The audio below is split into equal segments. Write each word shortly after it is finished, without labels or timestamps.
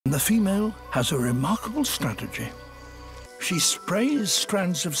The female has a remarkable strategy. She sprays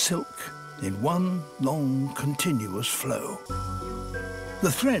strands of silk in one long, continuous flow.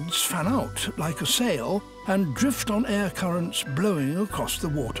 The threads fan out like a sail and drift on air currents blowing across the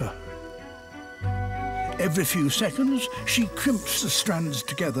water. Every few seconds, she crimps the strands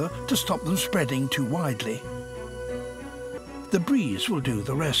together to stop them spreading too widely. The breeze will do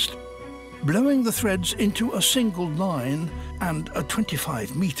the rest, blowing the threads into a single line and a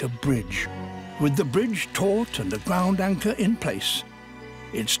 25-meter bridge. With the bridge taut and the ground anchor in place,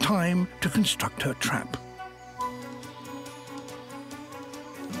 it's time to construct her trap.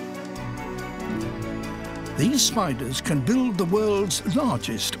 These spiders can build the world's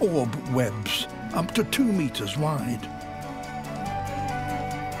largest orb webs, up to 2 meters wide.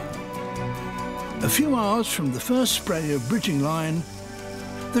 A few hours from the first spray of bridging line,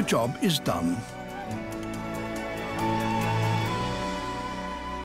 the job is done.